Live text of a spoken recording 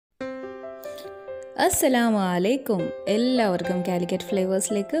അസ്സലാമു അലൈക്കും. എല്ലാവർക്കും കാലിക്കറ്റ്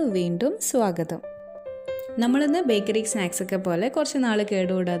ഫ്ലേവേഴ്സിലേക്ക് വീണ്ടും സ്വാഗതം. നമ്മളിന്ന് ബേക്കറി സ്നാക്സൊക്കെ പോലെ കുറച്ച് നാൾ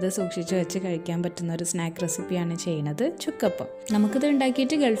കേടുകൂടാതെ സൂക്ഷിച്ച് വെച്ച് കഴിക്കാൻ പറ്റുന്ന ഒരു സ്നാക്ക് റെസിപ്പിയാണ് ചെയ്യുന്നത്, ചുക്കപ്പം. നമുക്കിത്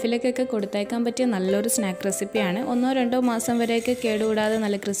ഉണ്ടാക്കിയിട്ട് ഗൾഫിലേക്കൊക്കെ കൊടുത്തേക്കാൻ പറ്റിയ നല്ലൊരു സ്നാക്ക് റെസിപ്പിയാണ്. 1-2 മാസം വരെയൊക്കെ കേടുകൂടാതെ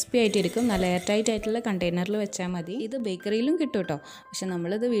നല്ല ക്രിസ്പി ആയിട്ടിരിക്കും. നല്ല എയർ ടൈറ്റ് ആയിട്ടുള്ള കണ്ടെയ്നറിൽ വെച്ചാൽ മതി. ഇത് ബേക്കറിയിലും കിട്ടും കേട്ടോ. പക്ഷെ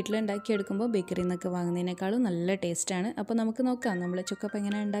നമ്മളിത് വീട്ടിലുണ്ടാക്കിയെടുക്കുമ്പോൾ ബേക്കറിയിൽ നിന്നൊക്കെ വാങ്ങുന്നതിനേക്കാളും നല്ല ടേസ്റ്റാണ്. അപ്പോൾ നമുക്ക് നോക്കാം നമ്മൾ ചുക്കപ്പം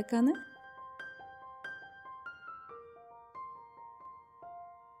എങ്ങനെ ഉണ്ടാക്കാമെന്ന്.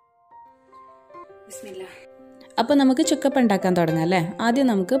 അപ്പോൾ നമുക്ക് ചുക്കപ്പം ഉണ്ടാക്കാൻ തുടങ്ങാം അല്ലേ. ആദ്യം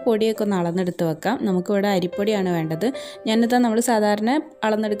നമുക്ക് പൊടിയൊക്കെ ഒന്ന് അളന്നെടുത്ത് വെക്കാം. നമുക്കിവിടെ അരിപ്പൊടിയാണ് വേണ്ടത്. ഞാനിതാ നമ്മൾ സാധാരണ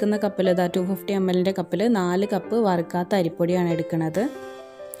അളന്നെടുക്കുന്ന കപ്പിൽ, ഇതാ 250 ml കപ്പിൽ 4 കപ്പ് വറുക്കാത്ത അരിപ്പൊടിയാണ് എടുക്കുന്നത്.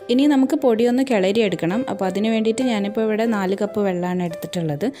 ഇനി നമുക്ക് പൊടിയൊന്ന് കിളരി എടുക്കണം. അപ്പോൾ അതിന് വേണ്ടിയിട്ട് ഞാനിപ്പോൾ ഇവിടെ 4 കപ്പ് വെള്ളമാണ്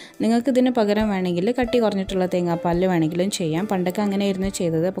എടുത്തിട്ടുള്ളത്. നിങ്ങൾക്ക് ഇതിന് പകരം വേണമെങ്കിൽ കട്ടി കുറഞ്ഞിട്ടുള്ള തേങ്ങാപ്പാലിൽ വേണമെങ്കിലും ചെയ്യാം. പണ്ടൊക്കെ അങ്ങനെയായിരുന്നു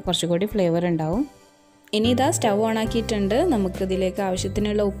ചെയ്തത്. അപ്പോൾ കുറച്ചുകൂടി ഫ്ലേവർ ഉണ്ടാവും. ഇനി ഇതാ സ്റ്റൗ ഓൺ ആക്കിയിട്ടുണ്ട്. നമുക്കിതിലേക്ക്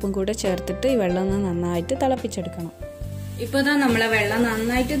ആവശ്യത്തിനുള്ള ഉപ്പും കൂടെ ചേർത്തിട്ട് ഈ വെള്ളം ഒന്ന് നന്നായിട്ട് തിളപ്പിച്ചെടുക്കണം. ഇപ്പോൾ ഇതാ നമ്മളെ വെള്ളം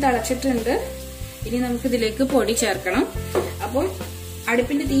നന്നായിട്ട് തിളച്ചിട്ടുണ്ട്. ഇനി നമുക്കിതിലേക്ക് പൊടി ചേർക്കണം. അപ്പം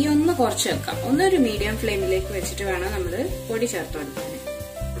അടുപ്പിന്റെ തീ ഒന്ന് കുറച്ച് വെക്കാം. ഒന്നൊരു മീഡിയം ഫ്ലെയിമിലേക്ക് വെച്ചിട്ട് വേണം നമ്മൾ പൊടി ചേർത്ത് കൊടുക്കാൻ.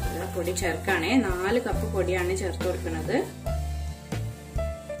 പൊടി ചേർക്കാണേ 4 കപ്പ് പൊടിയാണ് ചേർത്ത് കൊടുക്കുന്നത്.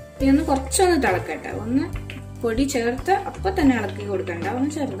 ഇനി ഒന്ന് കുറച്ചൊന്ന് തിളക്കട്ടെ. ഒന്ന് പൊടി ചേർത്ത് അപ്പൊ തന്നെ ഇളക്കി കൊടുക്കണ്ട.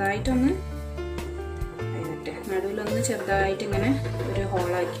 ഒന്ന് ചെറുതായിട്ടൊന്ന് നടുവിലൊന്ന് ചെറുതായിട്ട് ഇങ്ങനെ ഒരു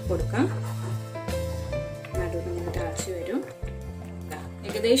ഹോളാക്കി കൊടുക്കാം. നടുവിൽ ഇങ്ങനെ തിളച്ച് വരും.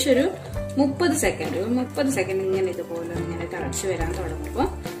 ഏകദേശം ഒരു 30 സെക്കൻഡ് ഇങ്ങനെ ഇതുപോലെ ഇങ്ങനെ തിളച്ച് വരാൻ തുടങ്ങുമ്പോൾ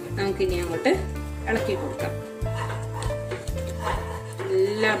നമുക്കിനി അങ്ങോട്ട് ഇളക്കി കൊടുക്കാം.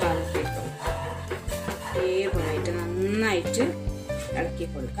 എല്ലാ ഭാഗത്തേക്കും ഇതേപോലെയായിട്ട് നന്നായിട്ട് ഇളക്കി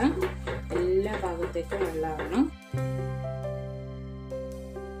കൊടുക്കാം. എല്ലാ ഭാഗത്തേക്കും വെള്ളമാവണം.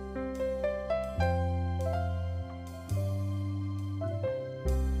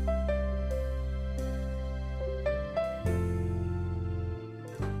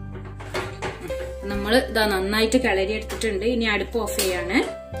 നമ്മൾ ഇതാ നന്നായിട്ട് കിളരി എടുത്തിട്ടുണ്ട്. ഇനി അടുപ്പ് ഓഫ് ചെയ്യാണ്.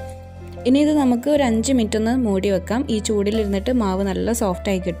 ഇനി ഇത് നമുക്ക് ഒരു 5 മിനിറ്റ് ഒന്ന് മൂടി വെക്കാം. ഈ ചൂടിലിരുന്നിട്ട് മാവ് നല്ല സോഫ്റ്റ്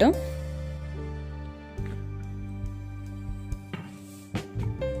ആയി കിട്ടും.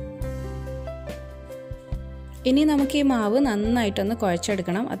 ഇനി നമുക്ക് ഈ മാവ് നന്നായിട്ടൊന്ന്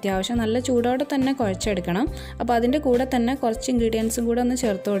കുഴച്ചെടുക്കണം. അത്യാവശ്യം നല്ല ചൂടോടെ തന്നെ കുഴച്ചെടുക്കണം. അപ്പോൾ അതിൻ്റെ കൂടെ തന്നെ കുറച്ച് ഇൻഗ്രീഡിയൻസും കൂടെ ഒന്ന്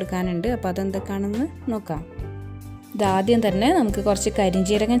ചേർത്ത് കൊടുക്കാനുണ്ട്. അപ്പോൾ അതെന്തൊക്കെയാണെന്ന് നോക്കാം. ഇതാദ്യം തന്നെ നമുക്ക് കുറച്ച്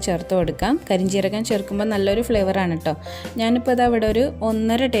കരിഞ്ജീരകം ചേർത്ത് കൊടുക്കാം. കരിഞ്ജീരകം ചേർക്കുമ്പോൾ നല്ലൊരു ഫ്ലേവറാണ് കേട്ടോ. ഞാനിപ്പോൾ ഇതാ ഇവിടെ ഒരു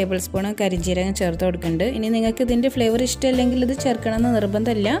 1.5 ടേബിൾ സ്പൂൺ കരിഞ്ജീരകം ചേർത്ത് കൊടുക്കുന്നുണ്ട്. ഇനി നിങ്ങൾക്ക് ഇതിൻ്റെ ഫ്ലേവർ ഇഷ്ടമല്ലെങ്കിൽ ഇത് ചേർക്കണമെന്ന്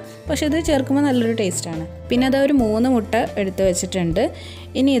നിർബന്ധമില്ല. പക്ഷേ ഇത് ചേർക്കുമ്പോൾ നല്ലൊരു ടേസ്റ്റാണ്. പിന്നെ അതാ ഒരു 3 മുട്ട എടുത്ത് വെച്ചിട്ടുണ്ട്.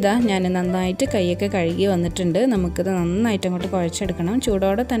 ഇനി ഇതാ ഞാൻ നന്നായിട്ട് കൈയൊക്കെ കഴുകി വന്നിട്ടുണ്ട്. നമുക്കിത് നന്നായിട്ട് അങ്ങോട്ട് കുഴച്ചെടുക്കണം.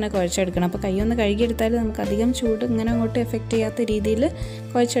 ചൂടോടെ തന്നെ കുഴച്ചെടുക്കണം. അപ്പോൾ കൈയൊന്ന് കഴുകിയെടുത്താൽ നമുക്ക് അധികം ചൂട് ഇങ്ങനെ അങ്ങോട്ട് എഫക്റ്റ് ചെയ്യാത്ത രീതിയിൽ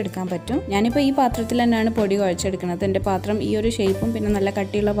കുഴച്ചെടുക്കാൻ പറ്റും. ഞാനിപ്പോൾ ഈ പാത്രത്തിൽ തന്നെയാണ് പൊടി കുഴച്ചെടുക്കുന്നത്. എൻ്റെ പാത്രം ഈ ഒരു ഷേപ്പും പിന്നെ നല്ല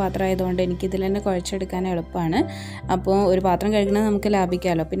കട്ടിയുള്ള പാത്രം ആയതുകൊണ്ട് എനിക്കിതിൽ തന്നെ കുഴച്ചെടുക്കാൻ എളുപ്പമാണ്. അപ്പോൾ ഒരു പാത്രം കഴുകണത് നമുക്ക്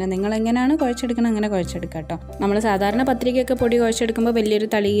ലാഭിക്കാമല്ലോ. പിന്നെ നിങ്ങൾ എങ്ങനെയാണ് കുഴച്ചെടുക്കണം അങ്ങനെ കുഴച്ചെടുക്കാം കേട്ടോ. നമ്മൾ സാധാരണ പത്രികയൊക്കെ പൊടി കുഴച്ചെടുക്കുമ്പോൾ വലിയൊരു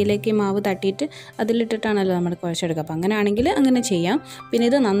തളികയിലേക്ക് മാവ് തട്ടിയിട്ട് അതിലിട്ടിട്ടാണല്ലോ നമ്മൾ കുഴച്ചെടുക്കുക. അപ്പോൾ അങ്ങനെയാണെങ്കിൽ അങ്ങനെ ചെയ്യാം. പിന്നെ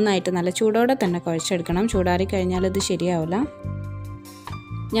ഇത് നന്നായിട്ട് നല്ല ചൂടോടെ തന്നെ കുഴച്ചെടുക്കണം. ചൂടാറി കഴിഞ്ഞാൽ ഇത് ശരിയാവില്ല.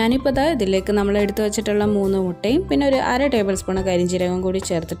 ഞാനിപ്പോൾ ഇതാ ഇതിലേക്ക് നമ്മൾ എടുത്തു വെച്ചിട്ടുള്ള 3 മുട്ടയും പിന്നെ ഒരു 1/2 ടേബിൾ സ്പൂൺ കരിഞ്ജീരകം കൂടി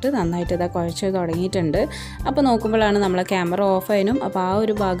ചേർത്തിട്ട് നന്നായിട്ട് ഇതാ കുഴച്ച് തുടങ്ങിയിട്ടുണ്ട്. അപ്പോൾ നോക്കുമ്പോഴാണ് നമ്മളെ ക്യാമറ ഓഫ് ആയതിനും. അപ്പോൾ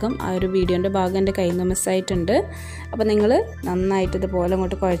ആ ഒരു വീഡിയോൻ്റെ ഭാഗം എൻ്റെ കയ്യിൽ നിന്ന് മിസ്സായിട്ടുണ്ട്. അപ്പോൾ നിങ്ങൾ നന്നായിട്ട് ഇതുപോലെ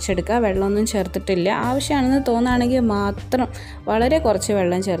അങ്ങോട്ട് കുഴച്ചെടുക്കുക. വെള്ളമൊന്നും ചേർത്തിട്ടില്ല. ആവശ്യമാണെന്ന് തോന്നുകയാണെങ്കിൽ മാത്രം വളരെ കുറച്ച്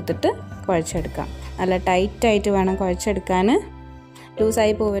വെള്ളം ചേർത്തിട്ട് കുഴച്ചെടുക്കാം. നല്ല ടൈറ്റായിട്ട് വേണം കുഴച്ചെടുക്കാൻ.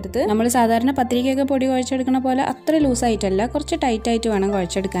 ലൂസായി പോകരുത്. നമ്മൾ സാധാരണ പത്രികയൊക്കെ പൊടി കുഴച്ചെടുക്കുന്ന പോലെ അത്ര ലൂസായിട്ടല്ല, കുറച്ച് ടൈറ്റായിട്ട് വേണം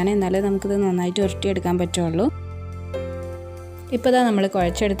കുഴച്ചെടുക്കാൻ. എന്നാലേ നമുക്കിത് നന്നായിട്ട് ഉരുട്ടിയെടുക്കാൻ പറ്റുള്ളൂ. ഇപ്പോൾ ഇതാ നമ്മൾ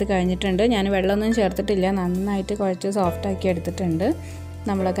കുഴച്ചെടുത്ത് കഴിഞ്ഞിട്ടുണ്ട്. ഞാൻ വെള്ളമൊന്നും ചേർത്തിട്ടില്ല. നന്നായിട്ട് കുഴച്ച് സോഫ്റ്റാക്കി എടുത്തിട്ടുണ്ട്.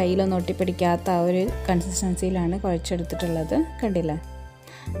 നമ്മളെ കയ്യിലൊന്നും ഒട്ടിപ്പിടിക്കാത്ത ആ ഒരു കൺസിസ്റ്റൻസിയിലാണ് കുഴച്ചെടുത്തിട്ടുള്ളത്. കണ്ടില്ലേ,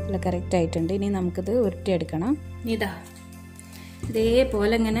 നല്ല കറക്റ്റ് ആയിട്ടുണ്ട്. ഇനി നമുക്കിത് ഉരുട്ടിയെടുക്കണം. ഇതാ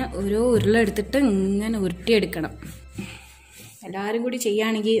ഇതേപോലെ ഇങ്ങനെ ഓരോ ഉരുളെടുത്തിട്ട് ഇങ്ങനെ ഉരുട്ടിയെടുക്കണം. എല്ലാവരും കൂടി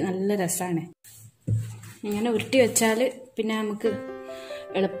ചെയ്യുകയാണെങ്കിൽ നല്ല രസമാണ്. ഇങ്ങനെ ഉരുട്ടി വെച്ചാൽ പിന്നെ നമുക്ക്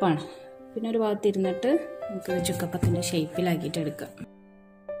എളുപ്പമാണ്. പിന്നെ ഒരു ഭാഗത്ത് ഇരുന്നിട്ട് നമുക്ക് ചുക്കപ്പത്തിൻ്റെ ഷേപ്പിലാക്കിയിട്ട് എടുക്കാം.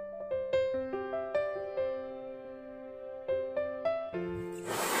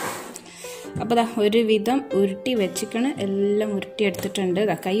 അപ്പോൾ ദാ ഒരു വിധം ഉരുട്ടി വെച്ചിക്കണ്. എല്ലാം ഉരുട്ടി എടുത്തിട്ടുണ്ട്.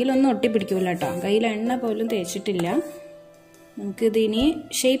 കയ്യിലൊന്നും ഒട്ടിപ്പിടിക്കില്ല കേട്ടോ. കയ്യിൽ എണ്ണ പോലും തേച്ചിട്ടില്ല. നമുക്കിതിനി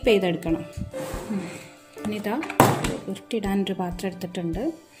ഷേപ്പ് ചെയ്തെടുക്കണം. ഇനി ഇതാ ഉരുട്ടിയിടാനൊരു പാത്രം എടുത്തിട്ടുണ്ട്.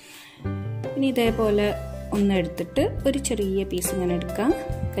 ഇനി ഇതേപോലെ ഒന്ന് എടുത്തിട്ട് ഒരു ചെറിയ പീസ് ഇങ്ങനെ എടുക്കുക,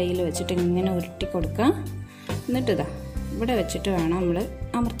 കയ്യിൽ വെച്ചിട്ട് ഇങ്ങനെ ഉരുട്ടി കൊടുക്കുക. എന്നിട്ട് ഇതാ ഇവിടെ വെച്ചിട്ട് വേണം നമ്മൾ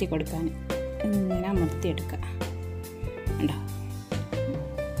അമർത്തി കൊടുക്കാൻ. ഇങ്ങനെ അമർത്തിയെടുക്കുക. ഉണ്ടോ,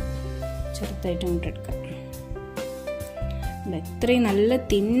 ചെറുതായിട്ട് ഇങ്ങോട്ടെടുക്കുക. ഇത്രയും നല്ല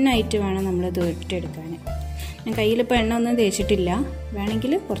തിന്നായിട്ട് വേണം നമ്മളിത് ഉരുട്ടിയെടുക്കാൻ. ഞാൻ കയ്യിലിപ്പോൾ എണ്ണ ഒന്നും തേച്ചിട്ടില്ല,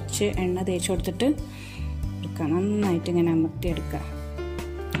 വേണമെങ്കിൽ കുറച്ച് എണ്ണ തേച്ച് കൊടുത്തിട്ട് എടുക്കുക. നന്നായിട്ട് ഇങ്ങനെ അമർത്തിയെടുക്കുക.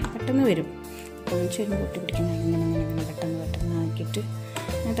 പെട്ടെന്ന് വരും. ചെറിയ പൊട്ടി പിടിക്കുന്ന ഇങ്ങനെ ഇങ്ങനെ ഇങ്ങനെ പെട്ടെന്ന് ആക്കിയിട്ട്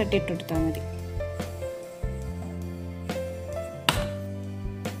ഞാൻ തട്ടിയിട്ട് കൊടുത്താൽ മതി.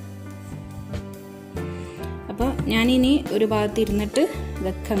 അപ്പോൾ ഞാനിനി ഒരു ഭാഗത്ത് ഇരുന്നിട്ട്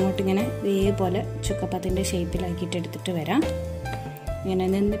ഇതൊക്കെ അങ്ങോട്ട് ഇങ്ങനെ ഇതേപോലെ ചുക്കപ്പത്തിൻ്റെ ഷേപ്പിലാക്കിയിട്ട് എടുത്തിട്ട് വരാം. ഇങ്ങനെ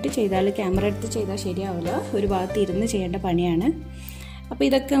നിന്നിട്ട് ചെയ്താൽ, ക്യാമറ എടുത്ത് ചെയ്താൽ ശരിയാവില്ല, ഒരു ഭാഗത്ത് ഇരുന്ന് ചെയ്യേണ്ട പണിയാണ്. അപ്പോൾ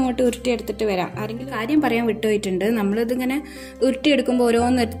ഇതൊക്കെ അങ്ങോട്ട് ഉരുട്ടിയെടുത്തിട്ട് വരാം. ആരെങ്കിലും കാര്യം പറയാൻ വിട്ടുപോയിട്ടുണ്ട്. നമ്മളിതിങ്ങനെ ഉരുട്ടിയെടുക്കുമ്പോൾ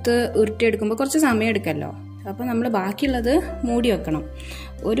ഓരോന്നെടുത്ത് ഉരുട്ടിയെടുക്കുമ്പോൾ കുറച്ച് സമയം എടുക്കല്ലോ. അപ്പോൾ നമ്മൾ ബാക്കിയുള്ളത് മൂടി വെക്കണം.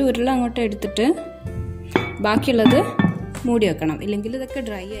 ഒരു ഉരുള അങ്ങോട്ട് എടുത്തിട്ട് ബാക്കിയുള്ളത് മൂടി വെക്കണം, ഇല്ലെങ്കിൽ ഇതൊക്കെ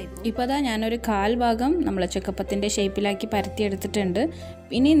ഡ്രൈ ആയി. ഇപ്പോൾ അതാ ഞാനൊരു 1/4 ഭാഗം നമ്മളെ ചുക്കപ്പത്തിൻ്റെ ഷേപ്പിലാക്കി പരത്തിയെടുത്തിട്ടുണ്ട്.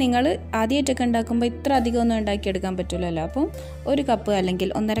 ഇനി നിങ്ങൾ ആദ്യമായിട്ടൊക്കെ ഉണ്ടാക്കുമ്പോൾ ഇത്ര അധികം ഒന്നും ഉണ്ടാക്കിയെടുക്കാൻ പറ്റില്ലല്ലോ. അപ്പം 1 കപ്പ് അല്ലെങ്കിൽ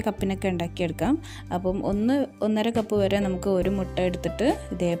 1.5 കപ്പിനൊക്കെ ഉണ്ടാക്കിയെടുക്കാം. അപ്പം 1.5 കപ്പ് വരെ നമുക്ക് ഒരു മുട്ട എടുത്തിട്ട്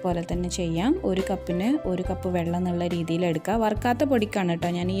ഇതേപോലെ തന്നെ ചെയ്യാം. 1 കപ്പിന് 1 കപ്പ് വെള്ളം എന്നുള്ള രീതിയിൽ എടുക്കുക. വറുക്കാത്ത പൊടിക്കാണ്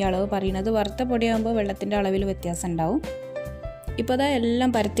കേട്ടോ ഞാൻ ഈ അളവ് പറയുന്നത്. വറുത്ത പൊടിയാകുമ്പോൾ വെള്ളത്തിൻ്റെ അളവിൽ വ്യത്യാസം ഉണ്ടാവും. ഇപ്പോൾ അതാ എല്ലാം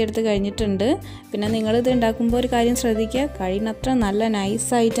പരത്തിയെടുത്ത് കഴിഞ്ഞിട്ടുണ്ട്. പിന്നെ നിങ്ങളിത് ഉണ്ടാക്കുമ്പോൾ ഒരു കാര്യം ശ്രദ്ധിക്കുക, കഴിയുന്നത്ര നല്ല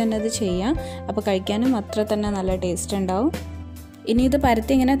നൈസായിട്ട് തന്നെ ഇത് ചെയ്യാം. അപ്പോൾ കഴിക്കാനും അത്ര തന്നെ നല്ല ടേസ്റ്റ് ഉണ്ടാവും. ഇനി ഇത്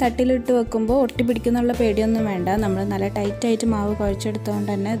പരത്തി ഇങ്ങനെ തട്ടിലിട്ട് വെക്കുമ്പോൾ ഒട്ടിപ്പിടിക്കുന്നുള്ള പേടിയൊന്നും വേണ്ട. നമ്മൾ നല്ല ടൈറ്റായിട്ട് മാവ്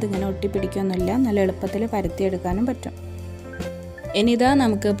കുഴച്ചെടുത്തുകൊണ്ട് തന്നെ ഇതിങ്ങനെ ഒട്ടിപ്പിടിക്കൊന്നുമില്ല. നല്ല എളുപ്പത്തിൽ പരത്തിയെടുക്കാനും പറ്റും. ഇനി ഇതാ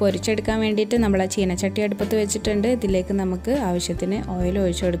നമുക്ക് പൊരിച്ചെടുക്കാൻ വേണ്ടിയിട്ട് നമ്മൾ ചീനച്ചട്ടി അടുപ്പത്ത് വെച്ചിട്ടുണ്ട്. ഇതിലേക്ക് നമുക്ക് ആവശ്യത്തിന് ഓയിൽ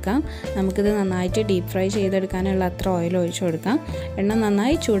ഒഴിച്ചു കൊടുക്കാം. നമുക്കിത് നന്നായിട്ട് ഡീപ്പ് ഫ്രൈ ചെയ്തെടുക്കാനുള്ള അത്ര ഓയിൽ ഒഴിച്ചു കൊടുക്കാം. എണ്ണ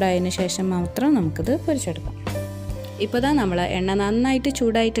നന്നായി ചൂടായതിന് ശേഷം മാത്രം നമുക്കിത് പൊരിച്ചെടുക്കാം. ഇപ്പോൾ ഇതാ നമ്മൾ എണ്ണ നന്നായിട്ട്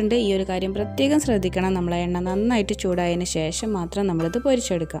ചൂടായിട്ടുണ്ട്. ഈ ഒരു കാര്യം പ്രത്യേകം ശ്രദ്ധിക്കണം. നമ്മൾ എണ്ണ നന്നായിട്ട് ചൂടായതിന് ശേഷം മാത്രം നമ്മളിത്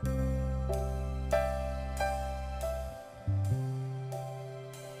പൊരിച്ചെടുക്കാം.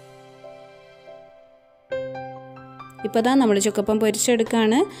 ഇപ്പോൾ ഇതാ നമ്മൾ ചുക്കപ്പം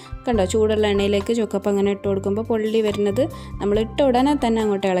പൊരിച്ചെടുക്കുകയാണ്. കണ്ടോ, ചൂടുള്ള എണ്ണയിലേക്ക് ചുക്കപ്പം അങ്ങനെ ഇട്ട് കൊടുക്കുമ്പോൾ പൊള്ളി വരുന്നത് നമ്മൾ ഇട്ട ഉടനെ തന്നെ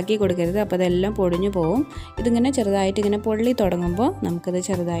അങ്ങോട്ട് ഇളക്കി കൊടുക്കരുത്. അപ്പോൾ അതെല്ലാം പൊടിഞ്ഞു പോവും. ഇതിങ്ങനെ ചെറുതായിട്ട് ഇങ്ങനെ പൊള്ളി തുടങ്ങുമ്പോൾ നമുക്കത്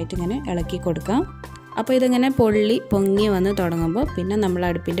ചെറുതായിട്ട് ഇങ്ങനെ ഇളക്കി കൊടുക്കാം. അപ്പോൾ ഇതിങ്ങനെ പൊങ്ങി വന്ന് തുടങ്ങുമ്പോൾ പിന്നെ നമ്മൾ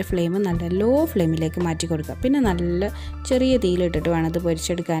അടുപ്പിൻ്റെ ഫ്ലെയിം നല്ല ലോ ഫ്ലെയിമിലേക്ക് മാറ്റി കൊടുക്കുക. പിന്നെ നല്ല ചെറിയ തീയിലിട്ടിട്ട് വേണം ഇത്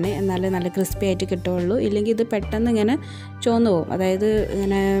പൊരിച്ചെടുക്കാൻ. എന്നാലേ നല്ല ക്രിസ്പി ആയിട്ട് കിട്ടുകയുള്ളൂ. ഇല്ലെങ്കിൽ ഇത് പെട്ടെന്ന് ഇങ്ങനെ ചുവന്ന് പോകും. അതായത്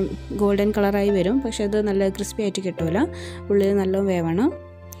ഇങ്ങനെ ഗോൾഡൻ കളറായി വരും, പക്ഷേ ഇത് നല്ല ക്രിസ്പി ആയിട്ട് കിട്ടില്ല. ഉള്ളിൽ നല്ല വേവണം.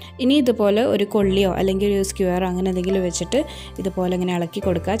 ഇനി ഇതുപോലെ ഒരു കൊള്ളിയോ അല്ലെങ്കിൽ ഒരു സ്ക്വയറോ അങ്ങനെ എന്തെങ്കിലും വെച്ചിട്ട് ഇതുപോലെ ഇങ്ങനെ ഇളക്കി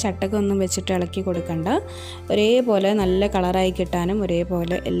കൊടുക്കുക. ചട്ടക്കൊന്നും വെച്ചിട്ട് ഇളക്കി കൊടുക്കണ്ട. ഒരേപോലെ നല്ല കളറായി കിട്ടാനും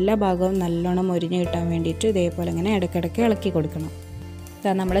ഒരേപോലെ എല്ലാ ഭാഗവും നല്ലോണം മൊരിഞ്ഞ് കിട്ടാൻ വേണ്ടിയിട്ട് ഇതേപോലെ ഇങ്ങനെ ഇടയ്ക്കിടയ്ക്ക് ഇളക്കി കൊടുക്കണം.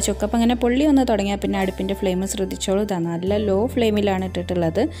 ഇതാ നമ്മളെ ചുക്കപ്പം അങ്ങനെ പൊള്ളി ഒന്ന് തുടങ്ങിയാൽ പിന്നെ അടുപ്പിൻ്റെ ഫ്ലെയിം ശ്രദ്ധിച്ചോളൂ. ഇതാ നല്ല ലോ ഫ്ലെയിമിലാണ്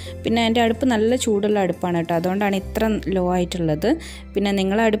ഇട്ടിട്ടുള്ളത്. പിന്നെ എൻ്റെ അടുപ്പ് നല്ല ചൂടുള്ള അടുപ്പാണ് കേട്ടോ, അതുകൊണ്ടാണ് ഇത്ര ലോ ആയിട്ടുള്ളത്. പിന്നെ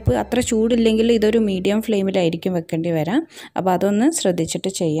നിങ്ങളെ അടുപ്പ് അത്ര ചൂടില്ലെങ്കിൽ ഇതൊരു മീഡിയം ഫ്ലെയിമിലായിരിക്കും വെക്കേണ്ടി വരാം. അപ്പോൾ അതൊന്ന്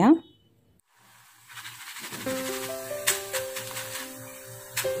ശ്രദ്ധിച്ചിട്ട് ചെയ്യാം.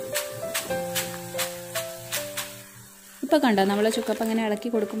 ഇപ്പോൾ കണ്ടോ, നമ്മളെ ചുക്കപ്പം അങ്ങനെ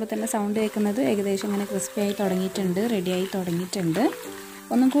ഇളക്കി കൊടുക്കുമ്പോൾ തന്നെ സൗണ്ട് കേൾക്കുന്നത് ഏകദേശം ഇങ്ങനെ ക്രിസ്പി ആയി തുടങ്ങിയിട്ടുണ്ട്, റെഡിയായി തുടങ്ങിയിട്ടുണ്ട്.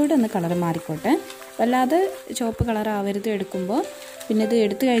 ഒന്നും കൂടി ഒന്ന് കളർ മാറിക്കോട്ടെ. വല്ലാതെ ചുവപ്പ് കളർ ആവരുത് എടുക്കുമ്പോൾ. പിന്നെ ഇത്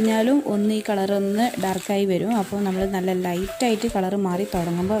എടുത്തു കഴിഞ്ഞാലും ഒന്ന് ഈ കളർ ഒന്ന് ഡാർക്കായി വരും. അപ്പോൾ നമ്മൾ നല്ല ലൈറ്റായിട്ട് കളർ മാറി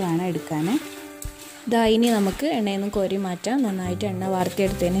തുടങ്ങുമ്പോൾ വേണം എടുക്കാൻ. ഇതാ ഇനി നമുക്ക് എണ്ണയിൽ നിന്ന് കോരി മാറ്റാം. നന്നായിട്ട് എണ്ണ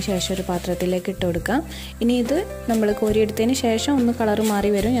വാർത്തിയെടുത്തതിന് ശേഷം ഒരു പാത്രത്തിലേക്ക് ഇട്ട് കൊടുക്കാം. ഇനി ഇത് നമ്മൾ കോരിയെടുത്തതിന് ശേഷം ഒന്ന് കളർ മാറി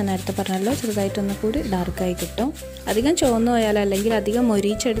വരും. ഞാൻ നേരത്തെ പറഞ്ഞല്ലോ, ചെറുതായിട്ടൊന്ന് കൂടി ഡാർക്കായി കിട്ടും. അധികം ചുവന്ന് പോയാൽ അല്ലെങ്കിൽ അധികം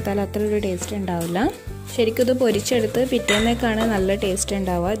മൊരിച്ചെടുത്താൽ അത്ര ഒരു ടേസ്റ്റ് ഉണ്ടാവില്ല. ശരിക്കും ഇത് പൊരിച്ചെടുത്ത് പിറ്റേന്നേക്കാണ് നല്ല ടേസ്റ്റ്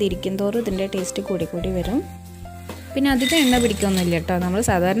ഉണ്ടാവുക. ഇതിരിക്കും തോറും ഇതിൻ്റെ ടേസ്റ്റ് കൂടി വരും. പിന്നെ അധികം എണ്ണ പിടിക്കൊന്നുമില്ല കേട്ടോ. നമ്മൾ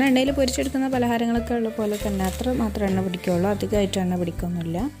സാധാരണ എണ്ണയിൽ പൊരിച്ചെടുക്കുന്ന പലഹാരങ്ങളൊക്കെ ഉള്ള പോലെ തന്നെ അത്ര മാത്രം എണ്ണ പിടിക്കുകയുള്ളൂ. അധികമായിട്ട് എണ്ണ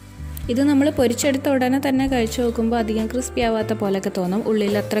പിടിക്കൊന്നുമില്ല. ഇത് നമ്മൾ പൊരിച്ചെടുത്ത ഉടനെ തന്നെ കഴിച്ചു നോക്കുമ്പോൾ അധികം ക്രിസ്പി ആവാത്ത പോലെയൊക്കെ തോന്നും.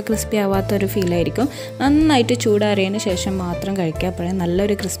 ഉള്ളിൽ അത്ര ക്രിസ്പി ആവാത്തൊരു ഫീലായിരിക്കും. നന്നായിട്ട് ചൂടാറിയതിന് ശേഷം മാത്രം കഴിക്കുക. അപ്പോഴേ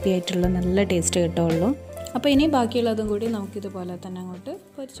നല്ലൊരു ക്രിസ്പി ആയിട്ടുള്ള നല്ല ടേസ്റ്റ് കിട്ടുകയുള്ളൂ. അപ്പോൾ ഇനി ബാക്കിയുള്ളതും കൂടി നമുക്കിതുപോലെ തന്നെ അങ്ങോട്ട്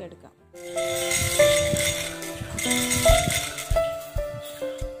പൊരിച്ചെടുക്കാം.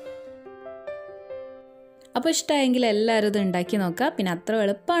 അപ്പോൾ ഇഷ്ടമായെങ്കിൽ എല്ലാവരും ഇത് ഉണ്ടാക്കി നോക്കുക. പിന്നെ അത്ര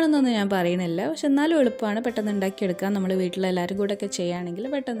എളുപ്പമാണെന്നൊന്നും ഞാൻ പറയുന്നില്ല, പക്ഷെ എന്നാലും എളുപ്പമാണ്, പെട്ടെന്ന് ഉണ്ടാക്കിയെടുക്കാം. നമ്മൾ വീട്ടിലെല്ലാവരും കൂടെ ഒക്കെ ചെയ്യുകയാണെങ്കിൽ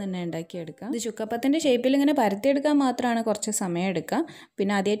പെട്ടെന്ന് തന്നെ ഉണ്ടാക്കിയെടുക്കാം. ഇത് ചുക്കപ്പത്തിൻ്റെ ഷേപ്പിൽ ഇങ്ങനെ പരത്തിയെടുക്കാൻ മാത്രമാണ് കുറച്ച് സമയം എടുക്കുക.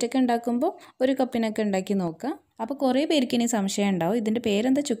 പിന്നെ ആദ്യമായിട്ടൊക്കെ ഉണ്ടാക്കുമ്പോൾ ഒരു കപ്പിനൊക്കെ ഉണ്ടാക്കി നോക്കുക. അപ്പോൾ കുറേ പേർക്ക് ഇനി സംശയം ഉണ്ടാവും, ഇതിൻ്റെ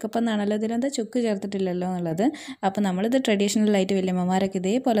പേരെന്താ ചുക്കപ്പം എന്നാണല്ലോ, ഇതിലെന്താ ചുക്ക് ചേർത്തിട്ടില്ലല്ലോ എന്നുള്ളത്. അപ്പോൾ നമ്മളിത് ട്രഡീഷണലായിട്ട് വലിയമ്മമാരൊക്കെ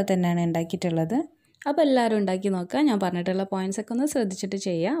ഇതേപോലെ തന്നെയാണ് ഉണ്ടാക്കിയിട്ടുള്ളത്. അപ്പോൾ എല്ലാവരും ഉണ്ടാക്കി നോക്കുക. ഞാൻ പറഞ്ഞിട്ടുള്ള പോയിൻറ്റ്സൊക്കെ ഒന്ന് ശ്രദ്ധിച്ചിട്ട്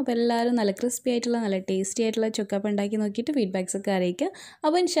ചെയ്യുക. അപ്പോൾ എല്ലാവരും നല്ല ക്രിസ്പി ആയിട്ടുള്ള നല്ല ടേസ്റ്റി ആയിട്ടുള്ള ചുക്കപ്പം ഉണ്ടാക്കി നോക്കിയിട്ട് ഫീഡ്ബാക്സ് ഒക്കെ അറിയിക്കുക.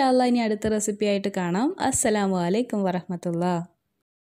 അപ്പോൾ ഇൻഷാ അല്ലാഹ് ഇനി അടുത്ത റെസിപ്പി ആയിട്ട് കാണാം. അസ്സലാമു അലൈക്കും വറഹ്മത്തുള്ളാഹി.